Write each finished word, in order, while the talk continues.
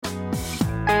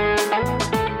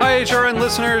HRN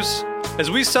listeners.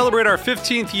 As we celebrate our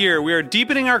 15th year, we are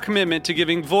deepening our commitment to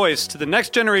giving voice to the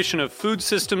next generation of food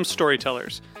systems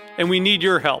storytellers, and we need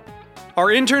your help. Our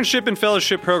internship and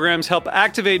fellowship programs help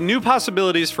activate new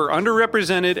possibilities for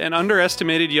underrepresented and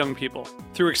underestimated young people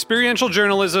through experiential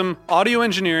journalism, audio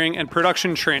engineering, and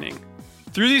production training.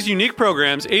 Through these unique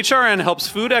programs, HRN helps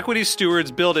food equity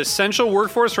stewards build essential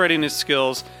workforce readiness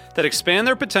skills that expand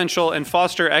their potential and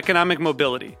foster economic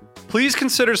mobility. Please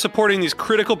consider supporting these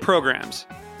critical programs.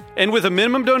 And with a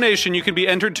minimum donation, you can be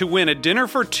entered to win a dinner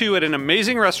for two at an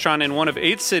amazing restaurant in one of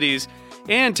 8 cities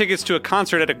and tickets to a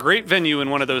concert at a great venue in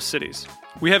one of those cities.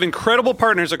 We have incredible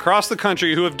partners across the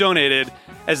country who have donated,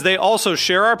 as they also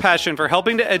share our passion for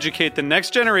helping to educate the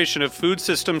next generation of food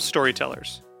systems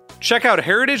storytellers. Check out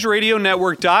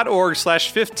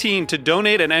heritageradionetwork.org/15 to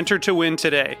donate and enter to win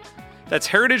today. That's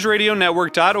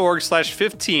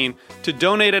heritageradionetwork.org/15 to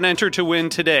donate and enter to win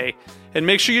today. And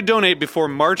make sure you donate before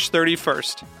March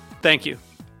 31st. Thank you.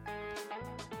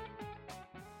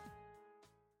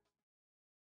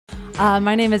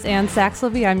 My name is Ann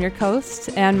Saxelby. I'm your host,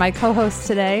 and my co-host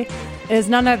today is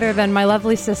none other than my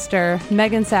lovely sister,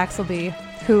 Megan Saxelby,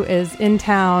 who is in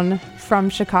town from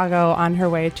Chicago on her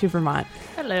way to Vermont.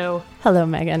 Hello. Hello,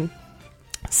 Megan.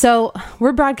 So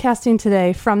we're broadcasting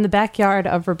today from the backyard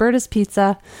of Roberta's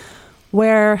Pizza,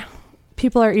 where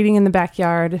people are eating in the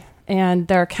backyard, and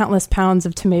there are countless pounds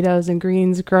of tomatoes and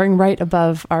greens growing right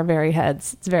above our very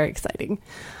heads. It's very exciting.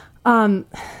 In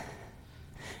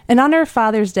honor of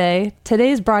Father's Day,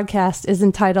 today's broadcast is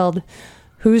entitled,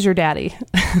 Who's Your Daddy?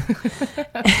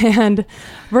 And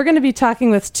we're going to be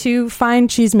talking with 2 fine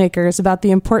cheesemakers about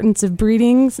the importance of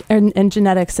breeding and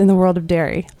genetics in the world of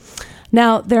dairy.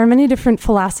 Now, there are many different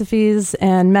philosophies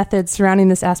and methods surrounding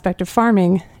this aspect of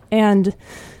farming, and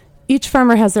each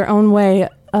farmer has their own way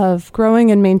of growing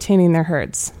and maintaining their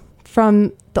herds.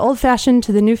 From the old-fashioned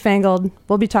to the newfangled,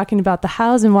 we'll be talking about the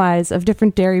hows and whys of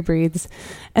different dairy breeds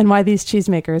and why these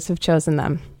cheesemakers have chosen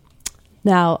them.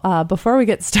 Now, before we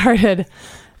get started,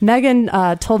 Megan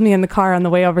told me in the car on the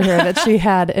way over here that she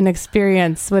had an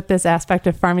experience with this aspect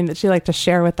of farming that she'd like to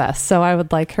share with us. So I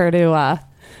would like her to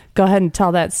go ahead and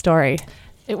tell that story.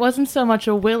 It wasn't so much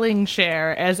a willing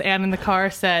share as Anne in the car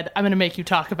said, I'm going to make you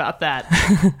talk about that.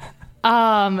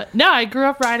 No, I grew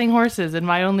up riding horses, and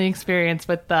my only experience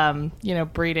with,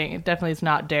 breeding, it definitely is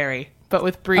not dairy, but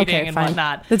with breeding and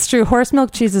whatnot. That's true. Horse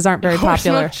milk cheeses aren't very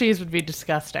popular. Horse milk cheese would be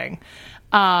disgusting.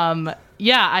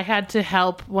 I had to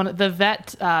help the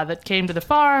vet that came to the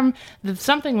farm.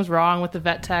 Something was wrong with the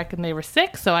vet tech, and they were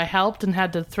sick, so I helped and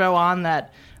had to throw on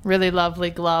that really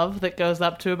lovely glove that goes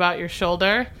up to about your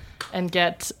shoulder and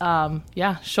get,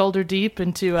 shoulder deep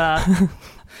into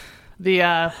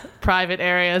the private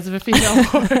areas of a female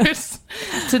horse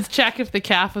to check if the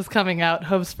calf was coming out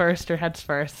hooves first or heads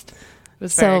first. It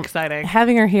was very exciting.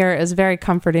 Having her here is very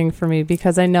comforting for me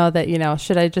because I know that,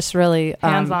 should I just really...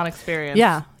 hands-on experience.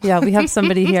 Yeah, we have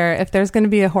somebody here. If there's going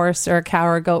to be a horse or a cow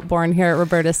or a goat born here at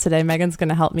Roberta's today, Megan's going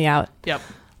to help me out. Yep.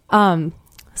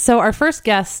 So our first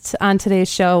guest on today's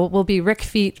show will be Rick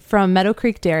Feete from Meadow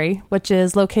Creek Dairy, which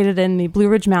is located in the Blue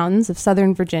Ridge Mountains of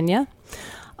Southern Virginia.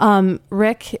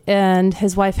 Rick and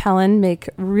his wife Helen make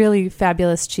really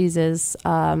fabulous cheeses,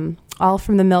 all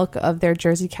from the milk of their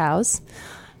Jersey cows.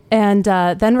 And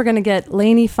then we're going to get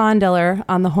Laini Fondiller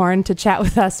on the horn to chat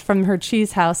with us from her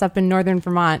cheese house up in northern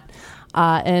Vermont,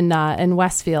 in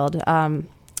Westfield.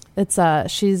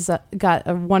 She's got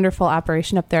a wonderful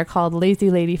operation up there called Lazy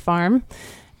Lady Farm,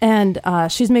 and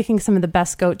she's making some of the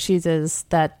best goat cheeses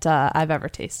that I've ever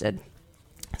tasted.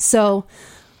 So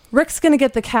Rick's going to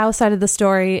get the cow side of the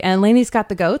story, and Lainey's got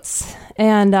the goats.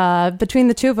 And between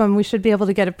the two of them, we should be able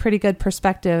to get a pretty good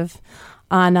perspective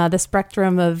on the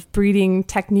spectrum of breeding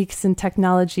techniques and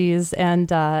technologies and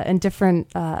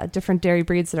different dairy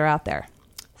breeds that are out there.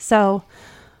 So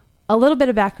a little bit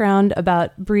of background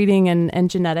about breeding and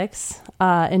genetics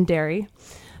in dairy.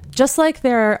 Just like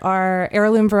there are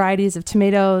heirloom varieties of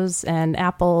tomatoes and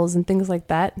apples and things like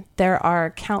that, there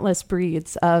are countless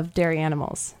breeds of dairy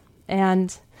animals.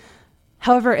 And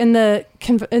however, in the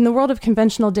world of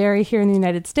conventional dairy here in the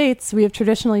United States, we have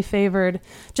traditionally favored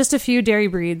just a few dairy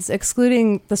breeds,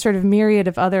 excluding the sort of myriad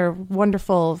of other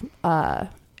wonderful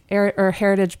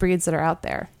heritage breeds that are out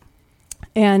there.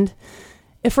 And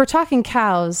if we're talking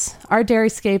cows, our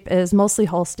dairyscape is mostly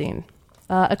Holstein.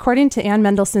 According to Ann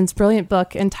Mendelssohn's brilliant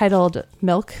book entitled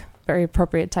Milk, very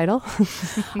appropriate title,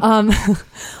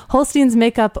 Holsteins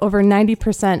make up over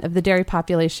 90% of the dairy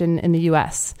population in the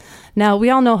U.S. Now, we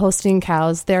all know Holstein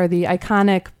cows. They're the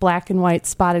iconic black and white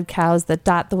spotted cows that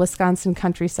dot the Wisconsin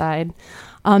countryside.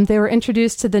 They were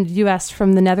introduced to the U.S.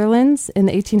 from the Netherlands in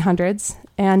the 1800s,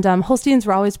 and Holsteins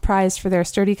were always prized for their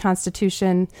sturdy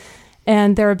constitution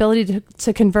and their ability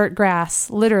to convert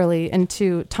grass literally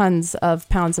into tons of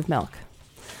pounds of milk.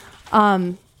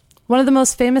 One of the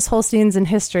most famous Holsteins in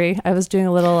history, I was doing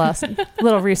a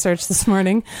little research this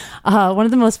morning. One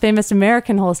of the most famous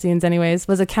American Holsteins, anyways,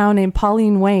 was a cow named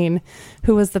Pauline Wayne,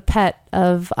 who was the pet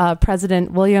of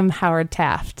President William Howard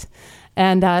Taft.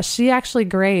 And she actually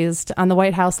grazed on the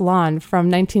White House lawn from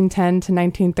 1910 to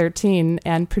 1913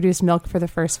 and produced milk for the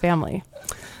first family.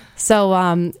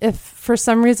 So if for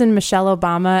some reason Michelle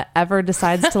Obama ever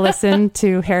decides to listen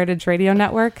to Heritage Radio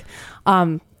Network,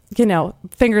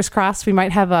 fingers crossed, we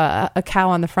might have a cow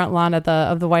on the front lawn of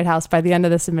the White House by the end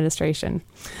of this administration.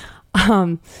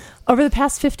 Over the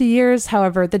past 50 years,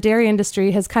 however, the dairy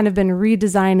industry has kind of been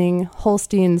redesigning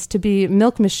Holsteins to be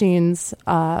milk machines,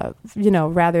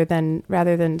 rather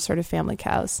than sort of family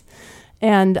cows.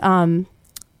 And,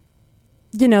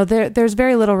 there's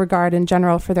very little regard in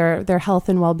general for their health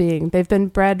and well-being. They've been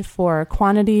bred for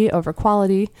quantity over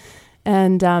quality,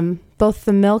 and both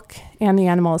the milk and the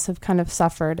animals have kind of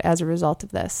suffered as a result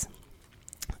of this.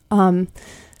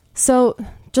 So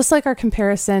just like our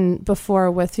comparison before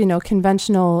with,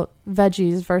 conventional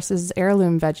veggies versus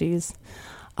heirloom veggies,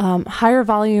 higher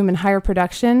volume and higher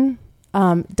production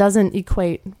doesn't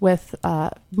equate with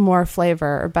more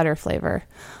flavor or better flavor.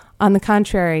 On the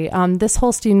contrary, this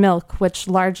Holstein milk, which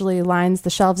largely lines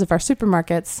the shelves of our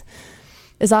supermarkets,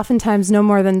 is oftentimes no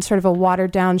more than sort of a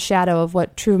watered-down shadow of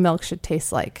what true milk should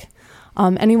taste like.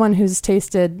 Anyone who's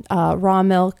tasted raw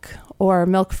milk or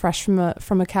milk fresh from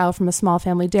a cow from a small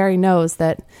family dairy knows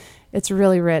that it's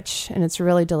really rich and it's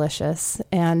really delicious.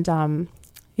 And,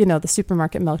 the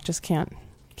supermarket milk just can't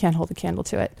hold a candle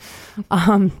to it.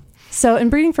 So in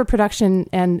breeding for production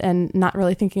and not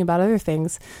really thinking about other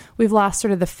things, we've lost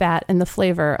sort of the fat and the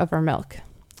flavor of our milk.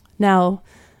 Now,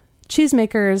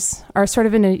 cheesemakers are sort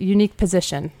of in a unique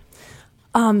position.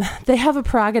 They have a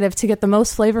prerogative to get the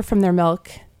most flavor from their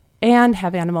milk and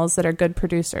have animals that are good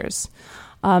producers.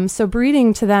 So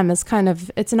breeding to them is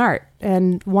it's an art,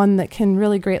 and one that can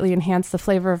really greatly enhance the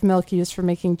flavor of milk used for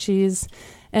making cheese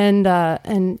and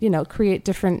create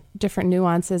different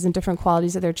nuances and different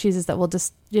qualities of their cheeses that will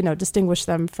just, distinguish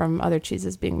them from other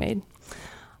cheeses being made.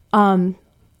 The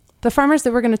farmers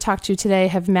that we're going to talk to today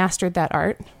have mastered that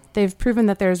art. They've proven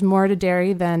that there's more to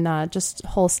dairy than just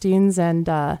Holsteins and,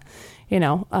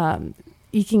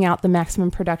 eking out the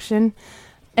maximum production.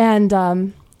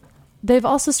 And they've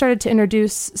also started to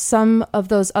introduce some of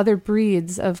those other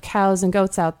breeds of cows and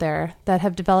goats out there that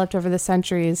have developed over the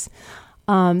centuries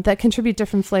that contribute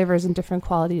different flavors and different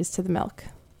qualities to the milk.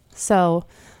 So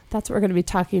that's what we're going to be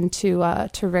talking to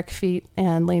Rick Feete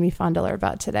and Laini Fondiller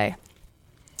about today.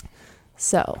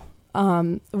 So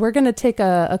we're going to take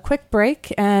a quick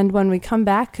break, and when we come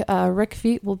back, Rick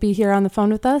Feete will be here on the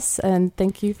phone with us, and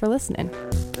thank you for listening.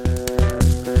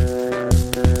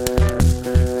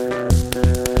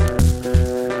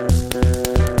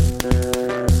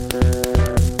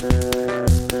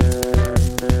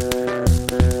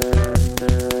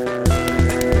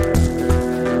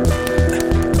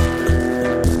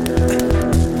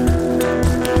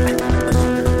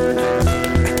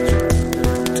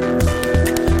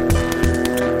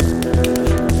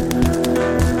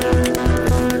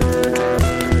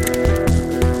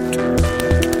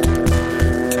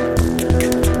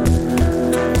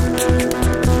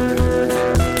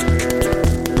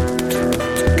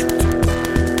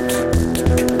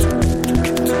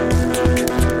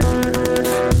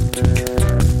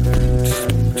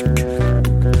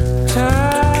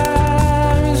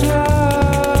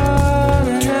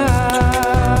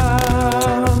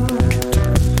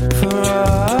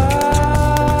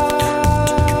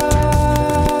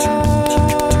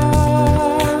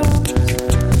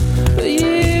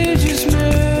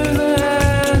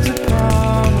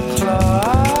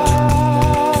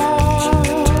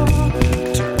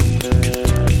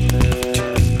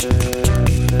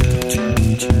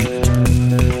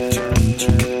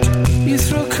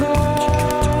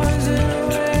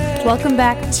 Welcome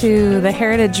back to the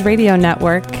Heritage Radio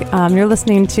Network. You're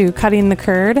listening to Cutting the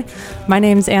Curd. My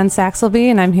name's Ann Saxelby,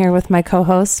 and I'm here with my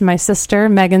co-host, my sister,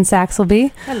 Megan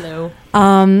Saxelby. Hello.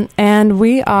 And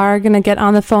we are going to get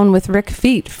on the phone with Rick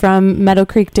Feete from Meadow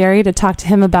Creek Dairy to talk to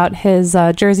him about his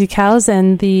Jersey cows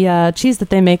and the cheese that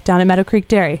they make down at Meadow Creek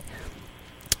Dairy.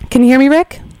 Can you hear me,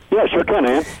 Rick? Yeah, sure can,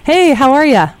 Ann. Hey, how are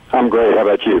you? I'm great. How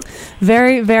about you?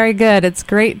 Very, very good. It's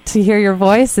great to hear your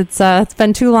voice. It's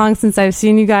been too long since I've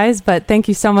seen you guys, but thank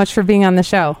you so much for being on the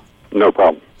show. No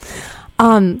problem.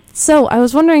 So I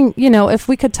was wondering, if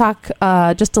we could talk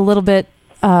just a little bit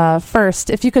first,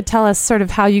 if you could tell us sort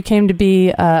of how you came to be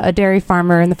a dairy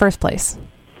farmer in the first place.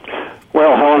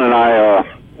 Well, Helen and I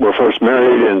were first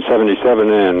married in '77,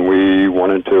 and we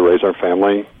wanted to raise our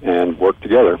family and work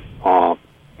together on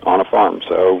a farm.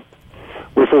 So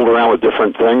we fooled around with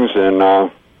different things,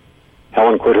 and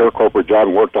Helen quit her corporate job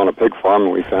and worked on a pig farm,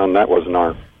 and we found that wasn't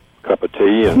our cup of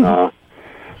tea. And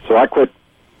so I quit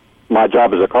my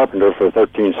job as a carpenter for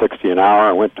 $13.60 an hour.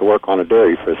 I went to work on a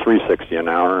dairy for $3.60 an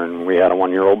hour, and we had a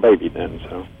 1-year-old baby then.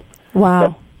 So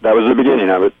wow. That was the beginning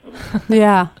of it.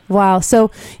 Yeah, wow.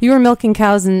 So you were milking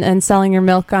cows and selling your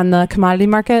milk on the commodity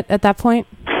market at that point?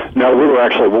 No,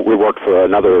 we worked for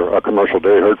another commercial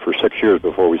dairy herd for 6 years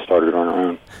before we started on our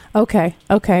own. Okay.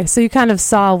 So you kind of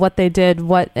saw what they did,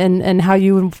 and how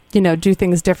you do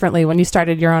things differently when you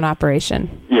started your own operation.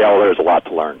 Yeah, well, there's a lot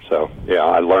to learn. So yeah,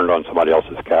 I learned on somebody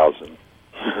else's cows.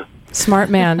 Smart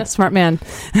man.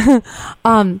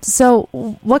 So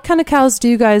what kind of cows do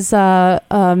you guys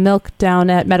milk down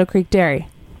at Meadow Creek Dairy?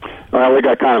 Well, we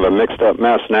got kind of a mixed up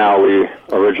mess now. We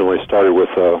originally started with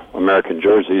American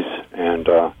Jerseys, and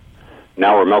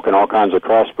now we're milking all kinds of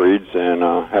crossbreeds and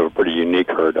have a pretty unique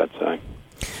herd, I'd say.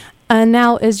 And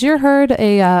now, is your herd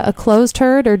a closed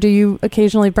herd, or do you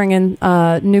occasionally bring in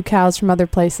new cows from other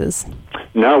places?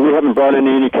 No, we haven't brought in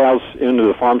any cows into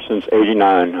the farm since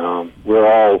 '89. We're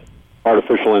all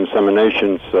artificial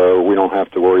insemination, so we don't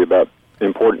have to worry about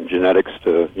important genetics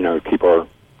to keep our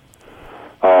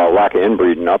lack of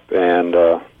inbreeding up,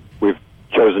 and we've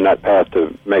chosen that path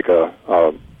to make a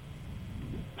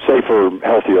safer,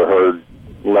 healthier herd,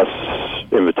 less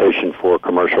invitation for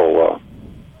commercial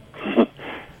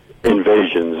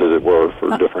invasions, as it were,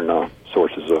 for different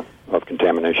sources of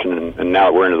contamination. And now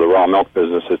that we're into the raw milk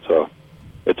business,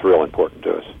 it's real important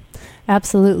to us.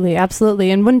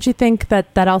 Absolutely. And wouldn't you think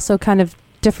that also kind of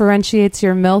differentiates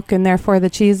your milk and therefore the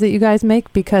cheese that you guys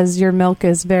make, because your milk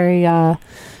is very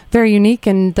very unique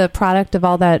and the product of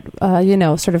all that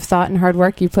sort of thought and hard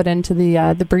work you put into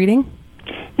the breeding?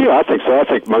 Yeah, I think so. I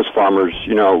think most farmers,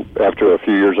 after a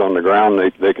few years on the ground,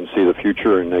 they can see the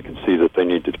future, and they can see that they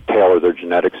need to tailor their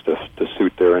genetics to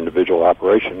suit their individual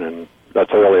operation, and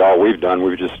that's really all we've done.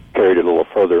 We've just carried it a little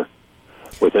further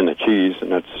within the cheese,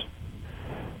 and that's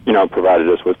provided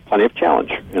us with plenty of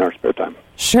challenge in our spare time.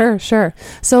 Sure.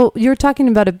 So you're talking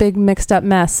about a big mixed up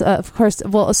mess. Of course,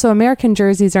 well, so American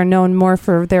Jerseys are known more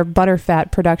for their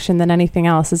butterfat production than anything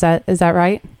else. Is that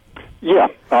right? Yeah.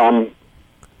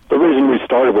 The reason we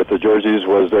started with the Jerseys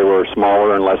was they were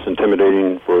smaller and less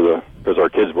intimidating because our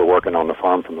kids were working on the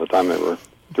farm from the time they were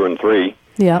 2 and 3.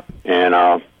 Yeah. And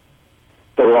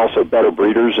they were also better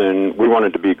breeders, and we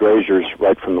wanted to be graziers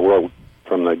right from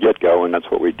the get-go, and that's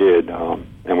what we did.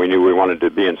 And we knew we wanted to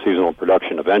be in seasonal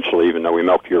production eventually, even though we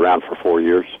milked year-round for 4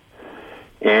 years.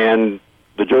 And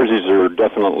the Jerseys are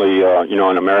definitely,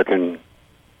 in American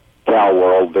cow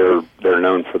world, they're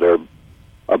known for their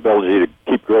ability to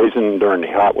keep grazing during the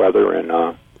hot weather, and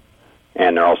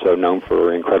they're also known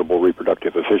for incredible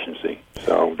reproductive efficiency.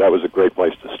 So that was a great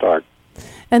place to start.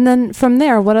 And then from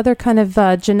there, what other kind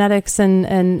of genetics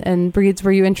and breeds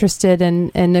were you interested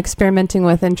in experimenting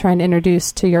with and trying to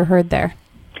introduce to your herd there?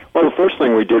 Well, the first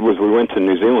thing we did was we went to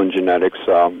New Zealand genetics.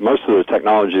 Most of the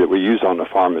technology that we use on the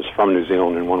farm is from New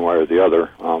Zealand in one way or the other.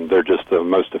 They're just the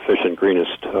most efficient,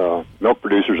 greenest milk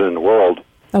producers in the world.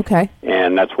 Okay.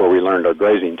 And that's where we learned our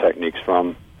grazing techniques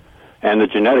from. And the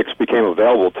genetics became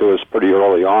available to us pretty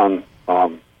early on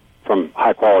from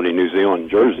high-quality New Zealand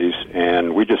Jerseys,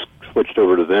 and we just switched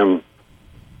over to them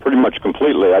pretty much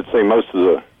completely. I'd say most of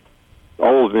the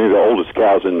oldest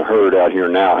cows in the herd out here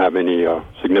now have any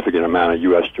significant amount of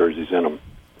U.S. Jerseys in them.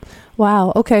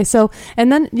 Wow. Okay. So, and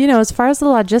then, as far as the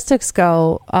logistics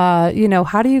go,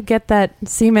 how do you get that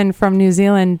semen from New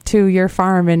Zealand to your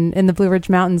farm in the Blue Ridge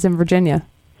Mountains in Virginia?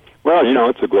 Well,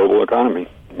 it's a global economy.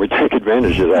 We take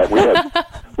advantage of that. We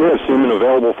have semen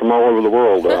available from all over the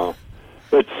world.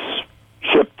 It's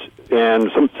shipped,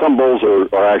 and some bulls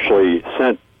are actually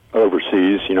sent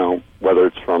overseas, whether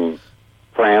it's from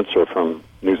France or from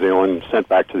New Zealand, sent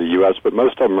back to the U.S., but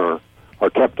most of them are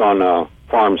kept on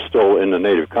farms still in the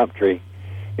native country,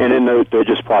 and then they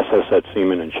just process that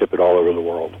semen and ship it all over the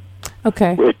world.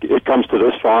 Okay. It comes to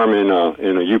this farm in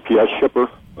a UPS shipper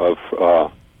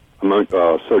of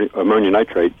ammonia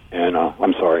nitrate, and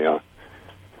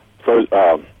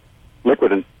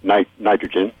liquid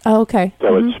nitrogen. Oh, okay.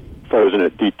 So It's frozen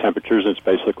at deep temperatures. It's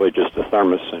basically just a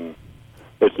thermos, and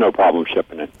it's no problem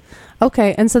shipping it.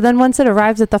 Okay, and so then once it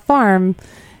arrives at the farm,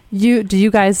 do you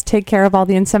guys take care of all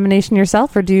the insemination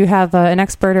yourself, or do you have an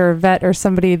expert or a vet or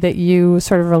somebody that you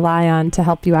sort of rely on to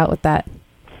help you out with that?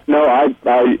 No, I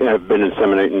have been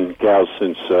inseminating cows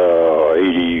since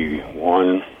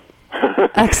 81.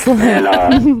 Excellent.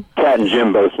 And Kat and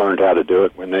Jim both learned how to do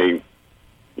it when they,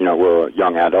 were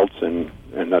young adults, and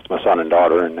that's my son and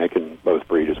daughter, and they can both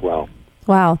breed as well.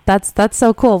 Wow, that's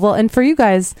so cool. Well, and for you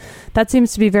guys, that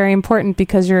seems to be very important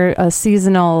because you're a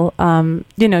seasonal,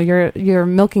 you're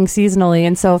milking seasonally,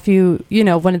 and so if you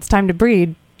when it's time to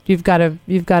breed, you've got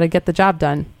to get the job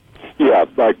done. Yeah,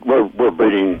 like we're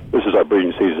breeding. This is our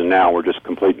breeding season now. We're just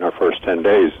completing our first 10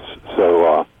 days,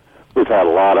 so we've had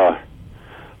a lot of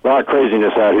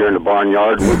craziness out here in the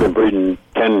barnyard, and we've been breeding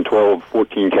 10, 12,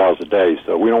 14 cows a day.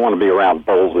 So we don't want to be around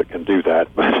bulls that can do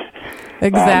that, but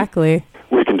exactly.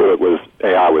 We can do it with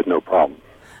AI with no problem.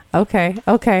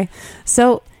 Okay.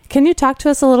 So can you talk to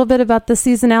us a little bit about the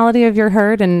seasonality of your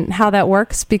herd and how that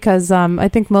works? Because I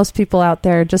think most people out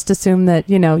there just assume that,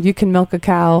 you can milk a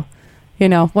cow,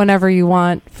 whenever you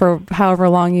want for however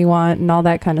long you want and all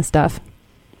that kind of stuff.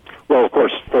 Well, of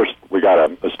course, first we got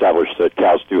to establish that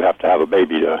cows do have to have a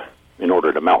baby in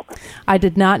order to milk. I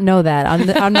did not know that.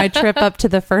 On my trip up to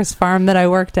the first farm that I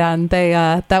worked on, they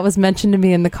that was mentioned to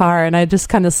me in the car, and I just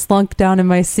kind of slunk down in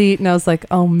my seat, and I was like,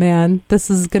 "Oh man,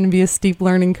 this is going to be a steep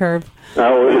learning curve."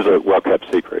 No, it is a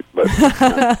well-kept secret, but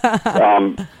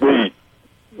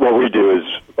what we do is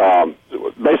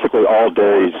basically all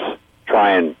days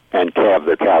try and calve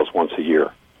their cows once a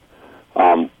year.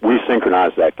 We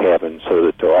synchronize that calving so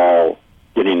that they're all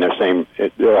in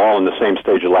the same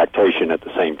stage of lactation at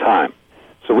the same time.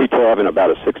 So we calve in about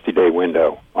a 60-day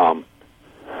window.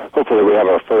 Hopefully we have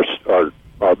our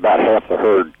about half the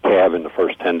herd calve in the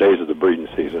first 10 days of the breeding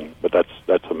season, but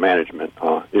that's a management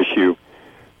issue.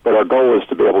 But our goal is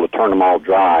to be able to turn them all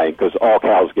dry, because all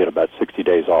cows get about 60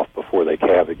 days off before they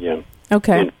calve again.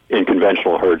 Okay. In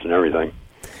conventional herds and everything.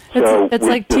 It's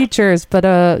like teachers, but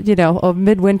a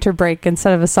midwinter break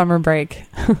instead of a summer break.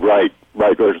 Right.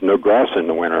 There's no grass in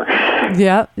the winter.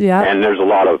 Yeah. And there's a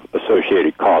lot of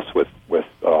associated costs with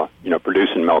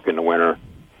producing milk in the winter,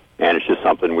 and it's just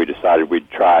something we decided we'd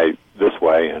try this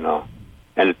way, and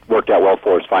it worked out well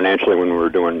for us financially when we were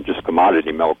doing just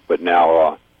commodity milk. But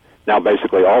now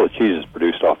basically all the cheese is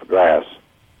produced off of grass.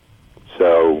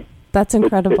 So that's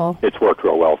incredible. It's worked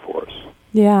real well for us.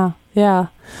 Yeah.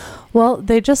 Well,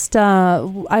 they just,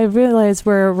 I realize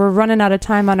we're running out of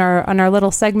time on our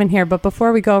little segment here, but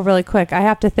before we go really quick, I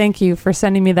have to thank you for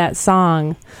sending me that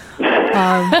song.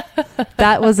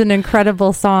 That was an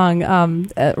incredible song.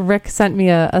 Rick sent me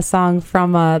a song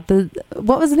from,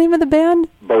 what was the name of the band?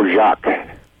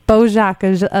 Bojack,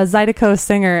 a Zydeco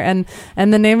singer, and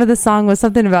the name of the song was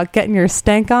something about getting your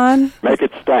stank on. Make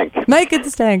it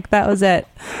stank. That was it.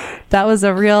 That was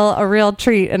a real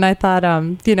treat, and I thought,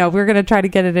 we're going to try to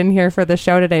get it in here for the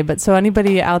show today. But so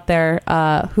anybody out there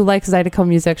who likes Zydeco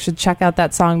music should check out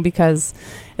that song, because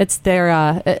it's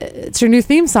it's your new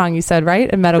theme song. You said, right?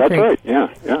 In Meadow Creek. That's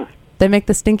right. Yeah. They make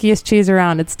the stinkiest cheese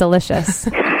around. It's delicious.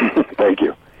 Thank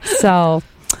you. So.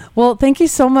 Well, thank you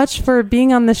so much for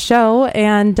being on the show,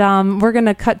 and we're going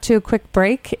to cut to a quick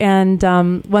break, and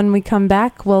when we come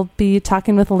back, we'll be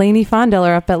talking with Laini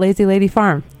Fondiller up at Lazy Lady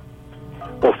Farm.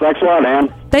 Well, thanks a lot,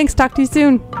 Ann. Thanks. Talk to you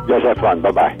soon. You guys have fun.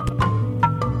 Bye-bye.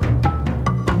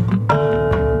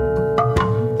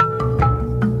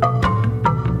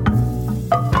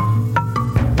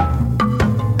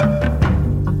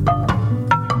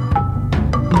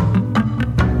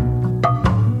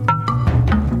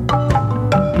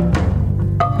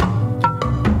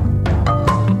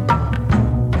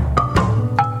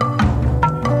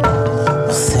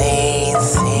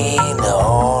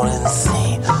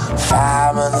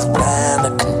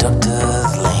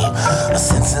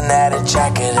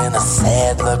 Jacket and a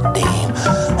sad look dame,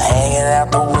 hanging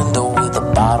out the window with a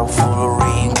bottle full of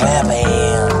rain. Clap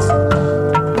hands,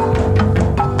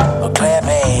 oh, clap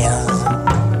hands,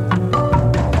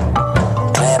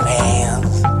 clap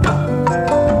hands,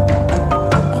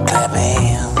 oh, clap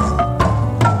hands.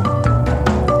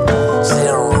 Say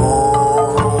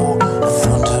roll, the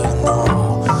thunder in the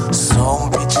roll. Some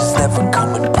bitches never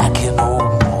coming back here no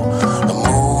more. The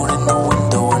moon in the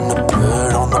window and the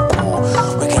bird on the pole.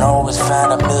 We can always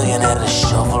find a million at a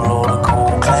shovel or a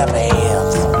cold. Clap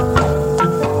hands.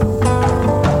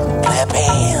 Clap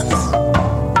hands.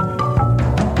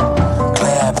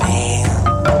 Clap hands.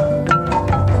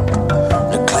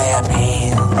 The clap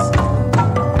hands.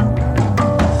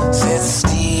 Said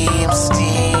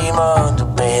steam under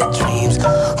bad dreams.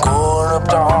 Going up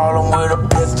to Harlem with a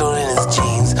pistol in his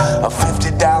jeans. A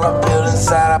 $50 bill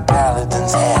inside a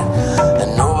Paladin's hat.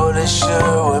 And nobody's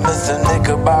sure where Mr.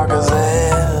 Knickerbocker's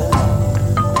at.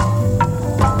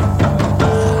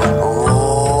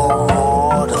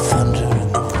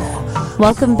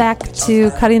 Welcome back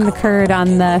to Cutting the Curd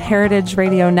on the Heritage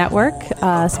Radio Network,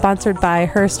 sponsored by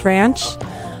Hearst Ranch.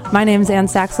 My name's Ann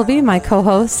Saxelby. My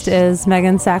co-host is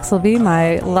Megan Saxelby,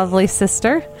 my lovely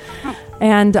sister.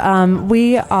 And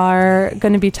we are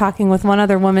going to be talking with one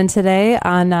other woman today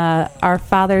on our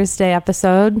Father's Day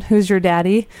episode, Who's Your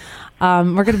Daddy?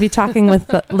 We're going to be talking with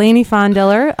Laini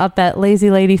Fondiller up at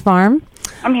Lazy Lady Farm.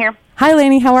 I'm here. Hi,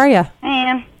 Laini. How are you? I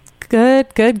am.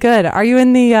 Good. Are you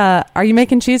are you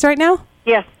making cheese right now?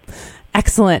 Yes.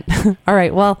 Excellent. All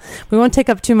right. Well, we won't take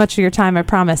up too much of your time, I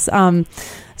promise.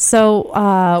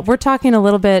 So we're talking a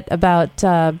little bit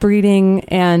about breeding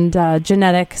and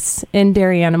genetics in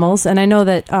dairy animals. And I know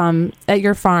that at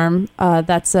your farm,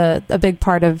 that's a big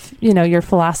part of, your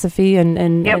philosophy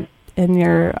and Yep. and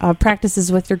your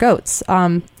practices with your goats.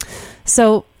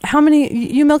 So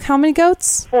you milk how many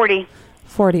goats? 40.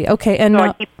 40. Okay. And So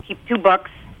I keep 2 bucks.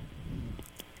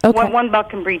 okay. One buck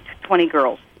can breed 20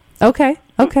 girls. Okay.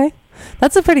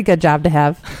 That's a pretty good job to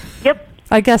have. Yep.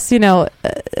 I guess,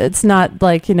 it's not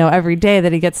like, every day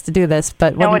that he gets to do this,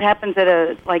 but No, it happens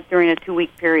during a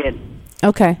 2-week period.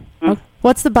 Okay. Mm.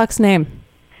 What's the buck's name?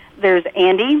 There's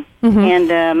Andy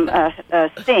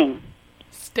and Sting.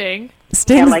 Sting.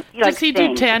 Sting. Yeah, like Does he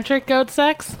Sting. do tantric goat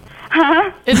sex?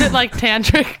 Huh? Is it like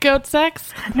tantric goat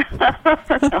sex?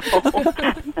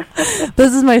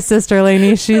 This is my sister,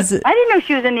 Laini. She's I didn't know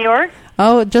she was in New York.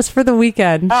 just for the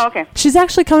weekend. Oh, okay. She's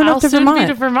actually coming I'll up to soon Vermont. be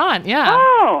to Vermont, yeah.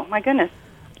 Oh, my goodness.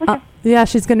 Yeah,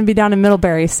 she's going to be down in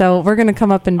Middlebury, so we're going to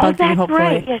come up and Oh, bug you, that's hopefully.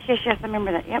 right. Yes. I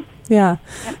remember that. Yep. Yeah.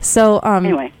 So,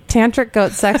 Anyway. tantric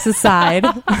goat sex aside,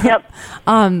 Yep.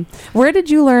 where did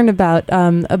you learn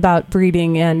about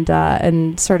breeding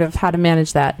and sort of how to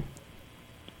manage that?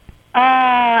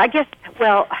 I guess,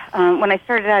 when I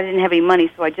started out, I didn't have any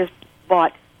money, so I just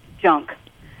bought junk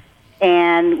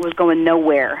and was going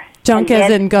nowhere. Junk And as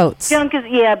then- in goats. Junk is,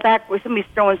 back where somebody's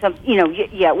throwing some,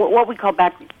 what we call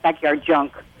backyard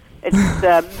junk. It's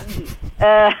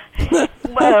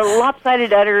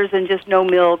lopsided udders and just no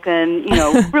milk and,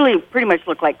 really pretty much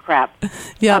look like crap.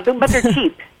 Yeah. But they're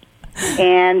cheap.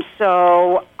 And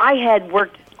so I had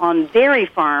worked on dairy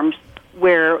farms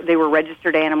where they were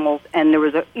registered animals and there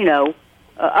was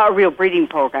a real breeding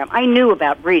program. I knew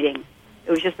about breeding.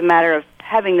 It was just a matter of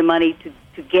having the money to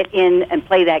get in and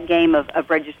play that game of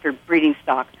registered breeding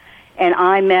stock. And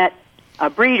I met a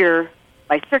breeder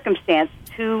by circumstance.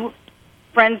 2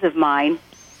 friends of mine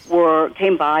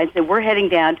came by and said, we're heading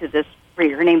down to this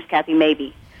breeder. Her name's Kathy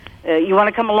Maybe. You want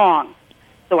to come along?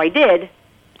 So I did.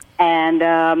 And,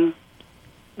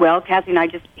 Kathy and I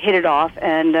just hit it off.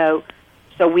 And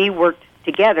so we worked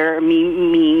together,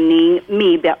 me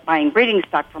buying breeding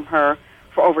stock from her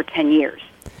for over 10 years.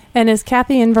 And is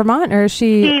Kathy in Vermont, or is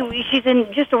she? She's in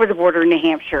just over the border in New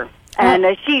Hampshire, and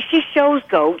she shows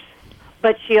goats,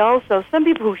 but she also, some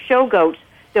people who show goats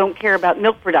don't care about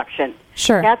milk production.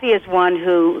 Sure. Kathy is one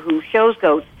who shows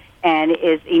goats and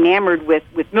is enamored with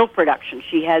milk production.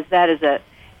 She has that as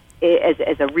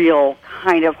a real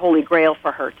kind of holy grail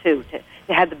for her too,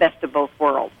 to have the best of both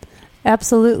worlds.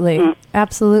 Absolutely.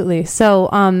 Absolutely. So,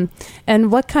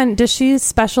 and what kind, does she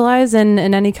specialize in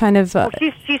any kind of...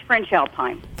 She's French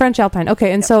Alpine. French Alpine.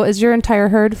 Okay. And so is your entire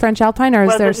herd French Alpine, or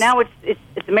is there... Now it's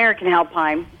American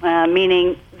Alpine,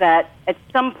 meaning that at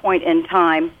some point in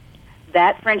time,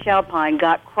 that French Alpine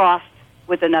got crossed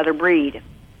with another breed.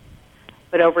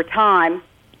 But over time,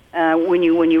 when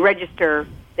you register,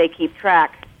 they keep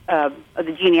track of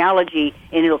the genealogy,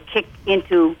 and it'll kick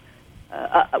into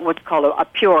what's called a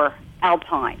pure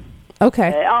Alpine.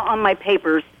 Okay. On my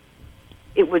papers,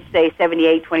 it would say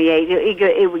 78, 28.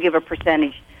 It would give a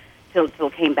percentage till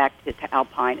it came back to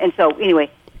Alpine. And so, anyway.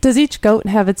 Does each goat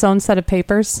have its own set of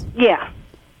papers? Yeah.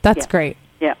 That's great.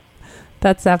 Yeah.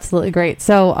 That's absolutely great.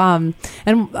 So,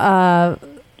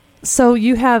 so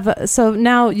you have, so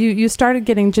now you started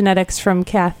getting genetics from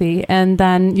Kathy, and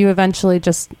then you eventually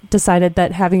just decided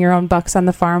that having your own bucks on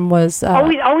the farm was...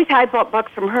 Always had bought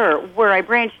bucks from her. Where I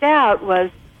branched out was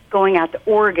going out to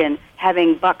Oregon,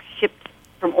 having bucks shipped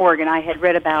from Oregon. I had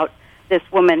read about this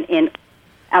woman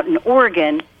out in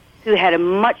Oregon who had a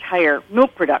much higher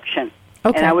milk production.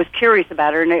 Okay. And I was curious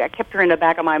about her, and I kept her in the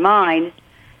back of my mind.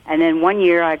 And then one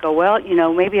year I go, well,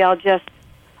 maybe I'll just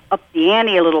up the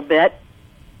ante a little bit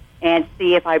and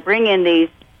see if I bring in these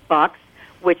bucks,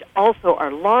 which also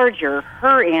are larger.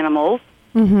 Her animals,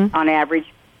 on average,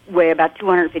 weigh about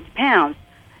 250 pounds.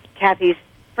 Kathy's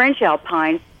French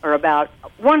Alpines are about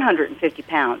 150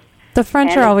 pounds. The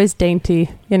French are always dainty,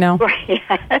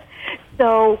 Right.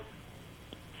 So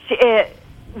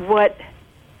what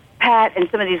Pat and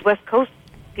some of these West Coast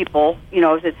people,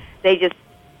 they just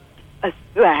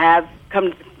have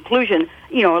come conclusion,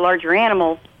 a larger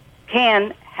animal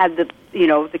can have the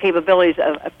capabilities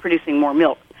of producing more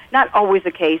milk. Not always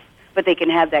the case, but they can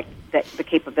have the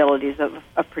capabilities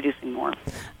of producing more.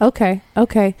 Okay.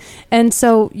 And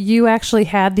so you actually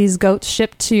had these goats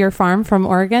shipped to your farm from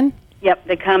Oregon? Yep,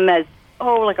 they come as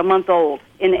like a month old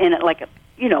in like a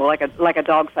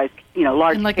dog size,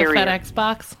 large In like carrier. a FedEx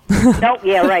box? No,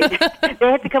 yeah, right.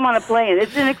 They have to come on a plane.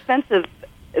 It's an expensive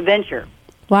venture.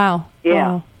 Wow. Yeah.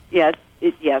 Wow. Yes.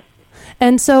 Yes.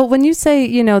 And so when you say,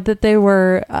 that they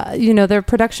were, their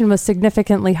production was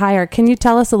significantly higher, can you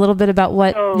tell us a little bit about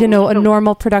what, a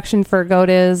normal production for a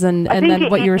goat is and then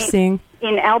what you were seeing?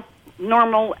 In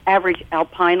normal average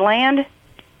alpine land,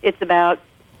 it's about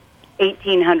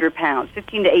 1,800 pounds,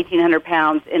 1,500 to 1,800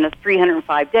 pounds in a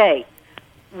 305-day.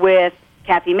 With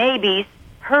Kathy Maybe's,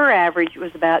 her average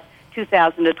was about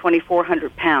 2,000 to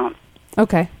 2,400 pounds.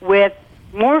 Okay. With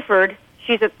Morford,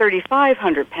 she's at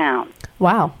 3,500 pounds.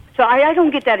 Wow. So I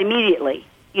don't get that immediately.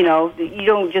 You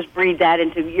don't just breed that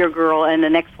into your girl and the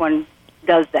next one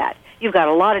does that. You've got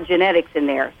a lot of genetics in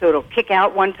there. So it'll kick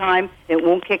out one time, it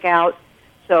won't kick out.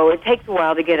 So it takes a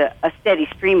while to get a steady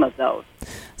stream of those.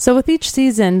 So with each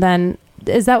season, then,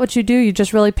 is that what you do? You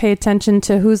just really pay attention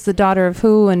to who's the daughter of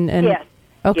who? And Yes.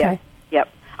 Okay. Yes.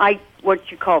 Yep.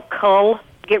 What you call cull,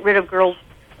 get rid of girls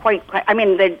quite I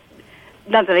mean,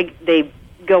 not that they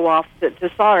go off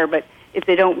to slaughter, but if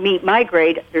they don't meet my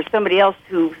grade, there's somebody else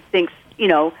who thinks,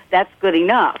 that's good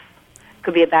enough.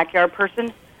 Could be a backyard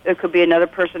person. It could be another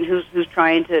person who's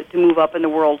trying to move up in the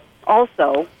world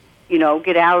also,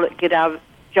 get out of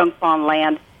junk farm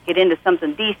land, get into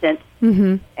something decent,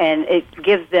 and it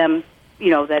gives them,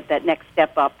 that next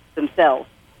step up themselves.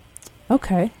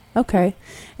 Okay.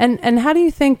 And how do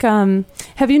you think,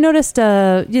 have you noticed,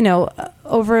 over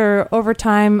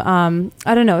time,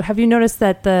 I don't know, have you noticed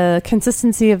that the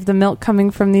consistency of the milk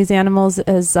coming from these animals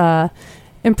has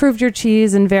improved your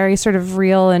cheese in very sort of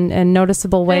real and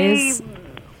noticeable ways?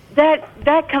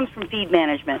 That comes from feed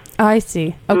management. I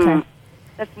see. Okay.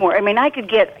 That's more. I mean, I could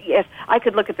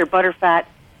look at their butter fat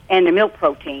and their milk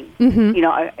protein.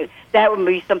 Mm-hmm. That would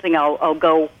be something I'll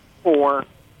go for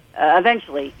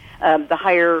eventually. The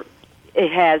higher it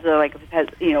has,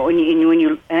 when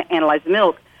you analyze the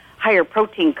milk, higher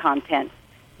protein content,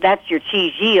 that's your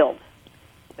cheese yield.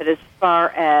 But as far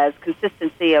as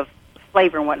consistency of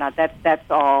flavor and whatnot,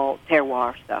 that's all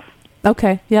terroir stuff.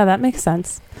 Okay, yeah, that makes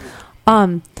sense.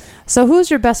 So who's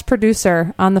your best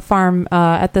producer on the farm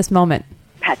at this moment?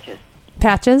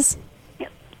 Patches?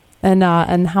 Yep. And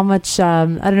how much, I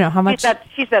don't know, how much?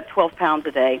 She's about 12 pounds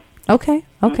a day. Okay.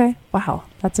 Wow,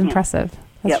 that's impressive.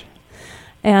 Yep.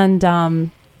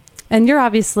 And you're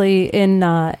obviously in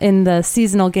the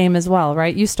seasonal game as well,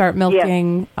 right? You start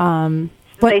milking.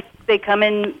 Yes. They come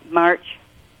in March.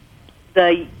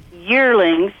 The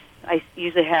yearlings, I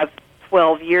usually have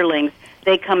 12 yearlings.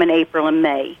 They come in April and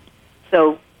May.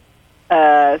 So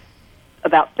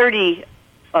about 30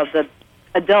 of the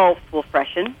adults will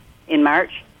freshen in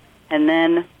March, and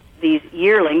then these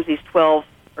yearlings, these 12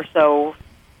 or so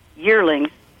yearlings,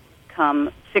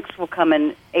 6 will come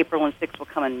in April and 6 will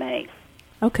come in May.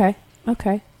 Okay.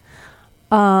 Because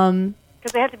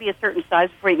they have to be a certain size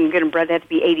before you can get them bred. They have to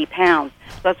be 80 pounds.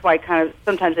 So that's why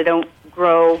sometimes they don't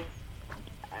grow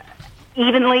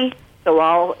evenly. So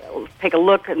I'll take a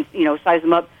look and size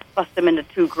them up, bust them into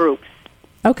 2 groups.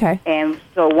 Okay. And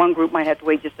so one group might have to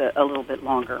wait just a little bit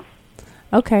longer.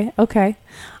 Okay.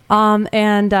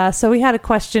 So we had a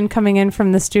question coming in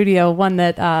from the studio, one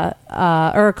that,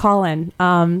 or a call-in,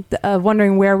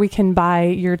 wondering where we can buy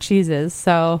your cheeses.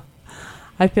 So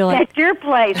I feel like... That's your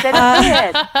place. That's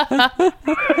it.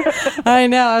 I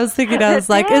know. I was thinking, is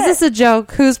this a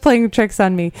joke? Who's playing tricks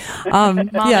on me? Mom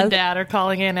and Dad are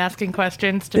calling in, asking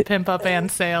questions to pimp up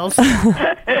Ann's sales.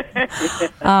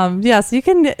 Yes, you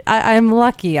can. I'm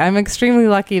lucky. I'm extremely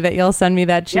lucky that you'll send me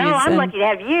that cheese. No, I'm lucky to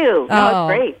have you. No,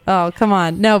 it's great. Oh, come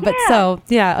on. No, but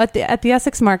at the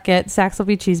Essex Market,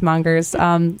 Saxelby Cheesemongers,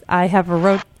 I have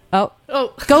a go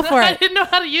for it. I didn't know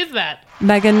how to use that.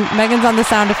 Megan's on the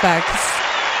sound effects.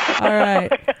 All right.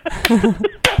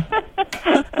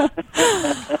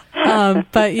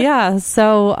 But yeah,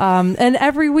 so, and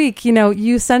every week,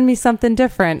 you send me something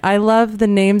different. I love the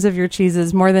names of your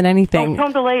cheeses more than anything.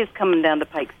 Tome Delay is coming down the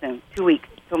pike soon. 2 weeks.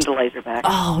 Tome Delays are back.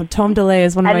 Oh, Tome Delay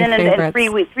is one of my favorites.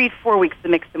 And 3 to 4 weeks, the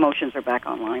mixed emotions are back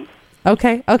online.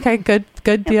 Okay.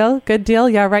 Good deal.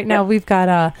 Yeah, right now we've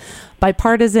got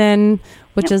Bipartisan,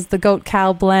 which is the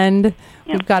goat-cow blend. Yep.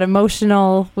 We've got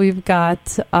Emotional. We've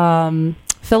got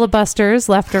filibusters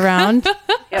left around.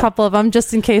 A couple of them,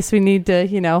 just in case we need to,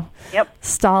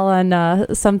 stall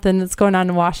on something that's going on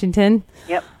in Washington.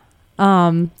 Yep.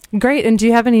 Great. And do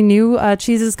you have any new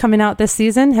cheeses coming out this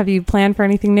season? Have you planned for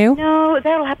anything new? No,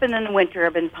 that'll happen in the winter.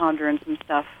 I've been pondering some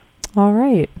stuff. All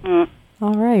right.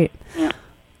 All right. Yeah.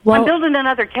 Well, I'm building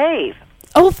another cave.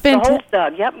 oh, The hole's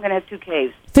dug. Yep, I'm going to have 2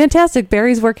 caves. fantastic.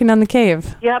 Barry's working on the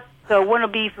cave. Yep. So one will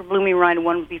be for blooming rind and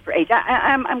one will be for age.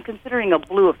 I'm considering a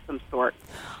blue of some sort.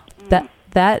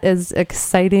 That is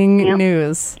exciting Yep.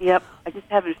 news. Yep. I just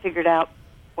haven't figured out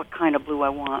what kind of blue I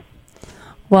want.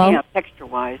 Well,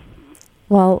 Texture-wise.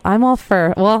 well, I'm all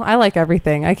for. Well, I like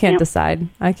everything. I can't Yep. decide.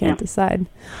 I can't Yep. decide.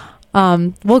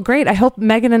 Well, great. I hope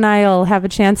Megan and I'll have a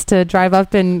chance to drive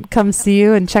up and come see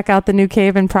you and check out the new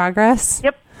cave in progress.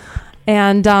 Yep.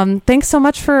 And thanks so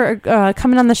much for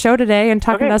coming on the show today and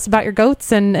talking to us about your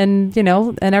goats and and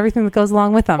everything that goes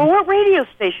along with them. Well, what radio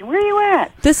station? Where are you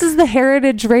at? This is the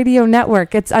Heritage Radio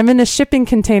Network. I'm in a shipping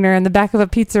container in the back of a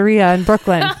pizzeria in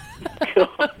Brooklyn.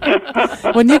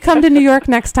 When you come to New York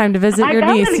next time to visit your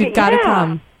niece, you've got to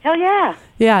come. Hell yeah.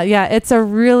 Yeah. It's a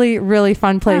really, really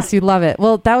fun place. You'd love it.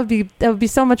 Well, that would be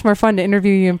so much more fun to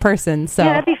interview you in person. So Yeah,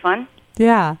 that'd be fun.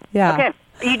 yeah. Okay.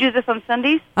 You do this on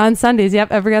Sundays? On Sundays,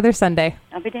 yep, every other Sunday.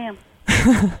 I'll be damned.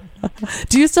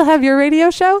 Do you still have your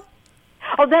radio show?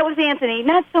 Oh, that was Anthony.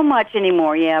 Not so much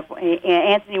anymore, yeah.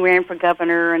 Anthony ran for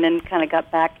governor and then kind of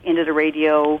got back into the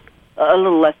radio a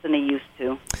little less than he used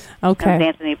to. Okay. That was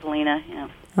Anthony Polina, yeah.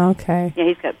 Okay. Yeah,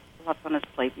 he's got lots on his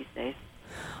plate these days.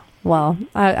 Well,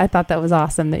 I thought that was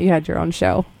awesome that you had your own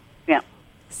show. Yeah.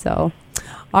 So,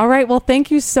 all right. Well,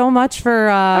 thank you so much for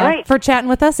for chatting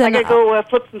with us. And I got to go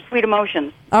flip some sweet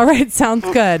emotions. All right. Sounds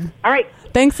good. All right.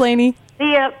 Thanks, Laini.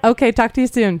 See ya. Okay. Talk to you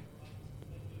soon.